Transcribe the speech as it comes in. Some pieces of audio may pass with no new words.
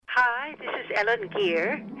Hi, this is Ellen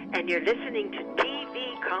Gear, and you're listening to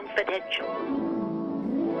TV Confidential.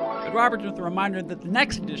 Ed Roberts with a reminder that the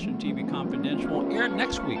next edition of TV Confidential will air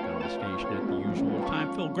next week on the station at the usual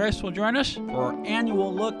time. Phil Grace will join us for our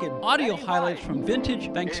annual look at audio highlights from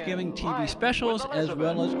vintage Thanksgiving TV specials, as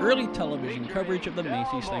well as early television coverage of the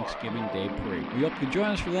Macy's Thanksgiving Day Parade. We hope you can join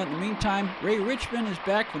us for that. In the meantime, Ray Richmond is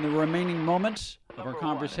back for the remaining moments of our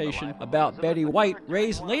conversation about Betty White.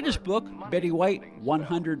 Ray's latest book, Betty White,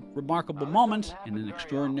 100 Remarkable Moments in an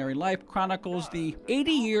Extraordinary Life, chronicles the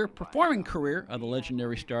 80-year performing career of the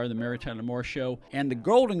legendary star of the Mary Tyler Moore Show and the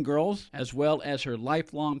Golden Girls, as well as her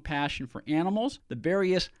lifelong passion for animals, the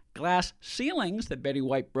various glass ceilings that Betty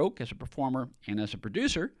White broke as a performer and as a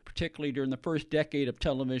producer, particularly during the first decade of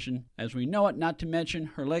television as we know it, not to mention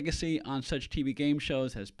her legacy on such TV game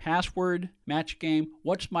shows as Password, Match Game,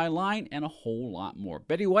 What's My Line, and a whole lot more.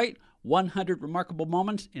 Betty White, 100 Remarkable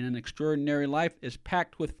Moments in an Extraordinary Life is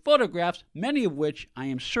packed with photographs, many of which I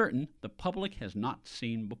am certain the public has not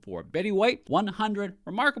seen before. Betty White, 100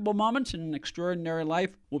 Remarkable Moments in an Extraordinary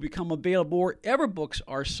Life will become available wherever books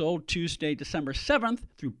are sold Tuesday, December 7th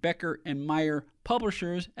through Becker and Meyer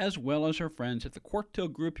Publishers, as well as her friends at the Quarto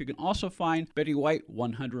Group. You can also find Betty White,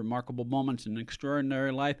 100 Remarkable Moments in an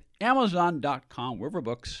Extraordinary Life, Amazon.com, wherever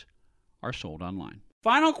books are sold online.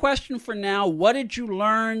 Final question for now. What did you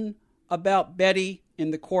learn about Betty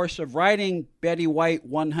in the course of writing Betty White,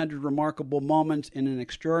 100 Remarkable Moments in an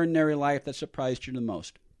Extraordinary Life that surprised you the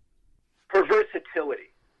most? Her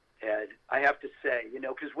versatility, Ed, I have to say,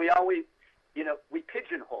 because we always, we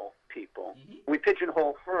pigeonhole people. Mm-hmm. We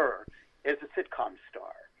pigeonhole her as a sitcom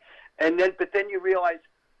star. But then you realize,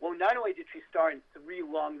 well, not only did she star in 3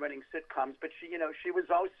 long-running sitcoms, but she was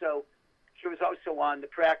also on The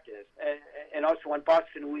Practice and also on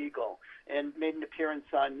Boston Legal and made an appearance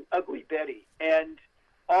on Ugly Betty and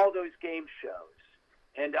all those game shows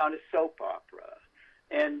and on a soap opera.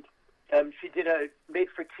 And she did a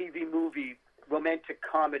made-for-TV movie, romantic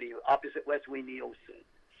comedy, opposite Leslie Nielsen.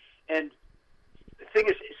 And the thing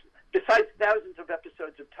is, besides thousands of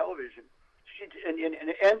episodes of television,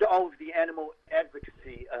 and all of the animal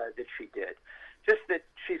advocacy that she did, just that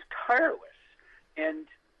she's tireless and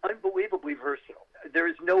unbelievably versatile. There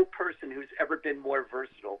is no person who's ever been more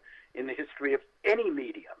versatile in the history of any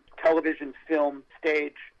medium, television, film,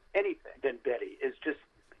 stage, anything, than Betty. Is just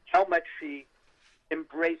how much she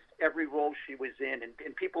embraced every role she was in,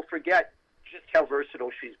 and people forget just how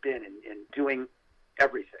versatile she's been in doing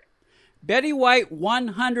everything. Betty White,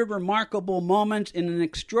 100 Remarkable Moments in an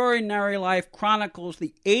Extraordinary Life chronicles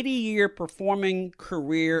the 80-year performing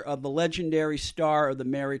career of the legendary star of the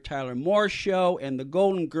Mary Tyler Moore Show and the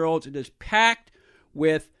Golden Girls. It is packed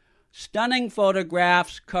with stunning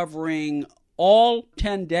photographs covering all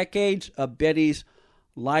 10 decades of Betty's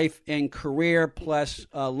life and career, plus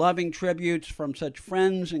loving tributes from such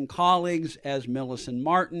friends and colleagues as Millicent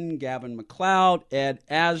Martin, Gavin MacLeod, Ed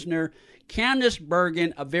Asner, Candice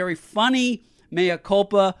Bergen, a very funny mea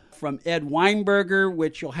culpa from Ed Weinberger,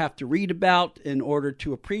 which you'll have to read about in order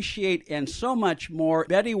to appreciate, and so much more.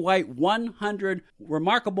 Betty White, 100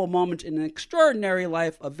 Remarkable Moments in an Extraordinary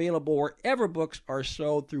Life, available wherever books are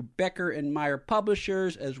sold through Becker and Meyer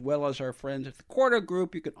Publishers, as well as our friends at the Quarto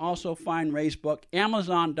Group. You can also find Ray's book,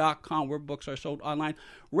 Amazon.com, where books are sold online.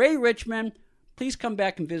 Ray Richmond, please come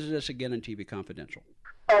back and visit us again on TV Confidential.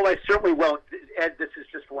 Oh, I certainly will. Ed, this is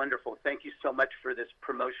just wonderful. Thank you so much for this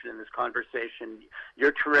promotion and this conversation.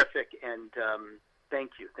 You're terrific, and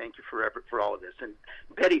thank you. Thank you for all of this. And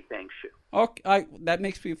Betty thanks you. Okay, that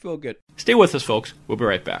makes me feel good. Stay with us, folks. We'll be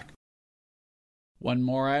right back. One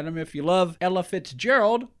more item. If you love Ella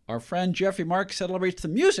Fitzgerald, our friend Jeffrey Mark celebrates the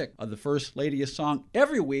music of the First Lady's song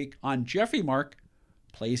every week on Jeffrey Mark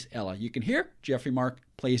Plays Ella. You can hear Jeffrey Mark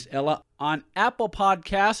Plays Ella on Apple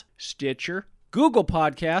Podcasts, Stitcher, Google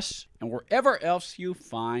Podcasts, and wherever else you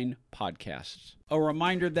find podcasts. A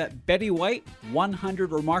reminder that Betty White,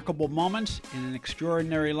 100 Remarkable Moments in an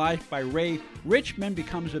Extraordinary Life by Ray Richmond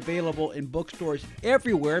becomes available in bookstores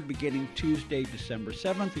everywhere beginning Tuesday, December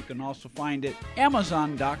 7th. You can also find it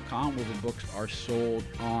Amazon.com, where the books are sold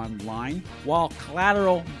online. While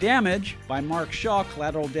Collateral Damage by Mark Shaw,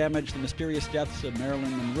 Collateral Damage, The Mysterious Deaths of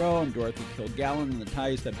Marilyn Monroe and Dorothy Kilgallen and the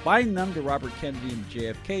Ties That Bind Them to Robert Kennedy and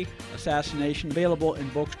JFK Assassination, available in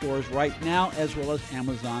bookstores right now, as well as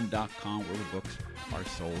Amazon.com, where the books are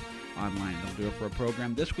sold online. That'll do it for a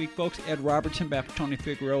program this week, folks. Ed Robertson, back Tony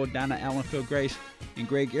Figueroa, Donna Allen, Phil Grace, and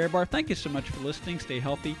Greg Ehrbar. Thank you so much for listening. Stay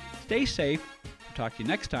healthy, stay safe. We'll talk to you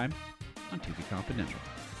next time on TV Confidential.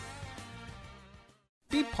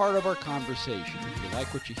 Be part of our conversation. If you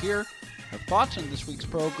like what you hear, Have thoughts on this week's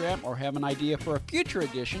program or have an idea for a future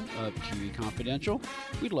edition of TV Confidential?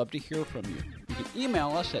 We'd love to hear from you. You can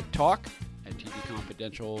email us at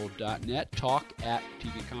talk@tvconfidential.net,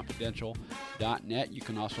 talk@tvconfidential.net. You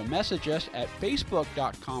can also message us at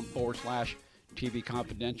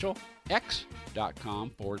facebook.com/tvconfidential,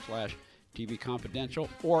 x.com/tvconfidential,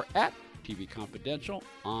 or at TV Confidential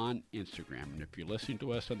on Instagram. And if you're listening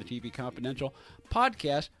to us on the TV Confidential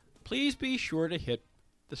podcast, please be sure to hit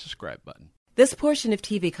the subscribe button. This portion of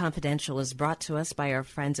TV Confidential is brought to us by our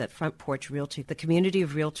friends at Front Porch Realty, the community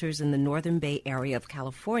of realtors in the Northern Bay area of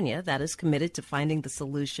California that is committed to finding the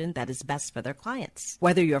solution that is best for their clients.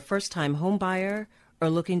 Whether you're a first-time home buyer or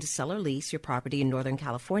looking to sell or lease your property in Northern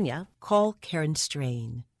California, call Karen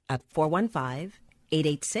Strain at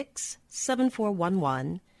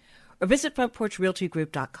 415-886-7411 or visit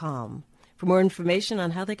frontporchrealtygroup.com for more information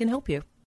on how they can help you.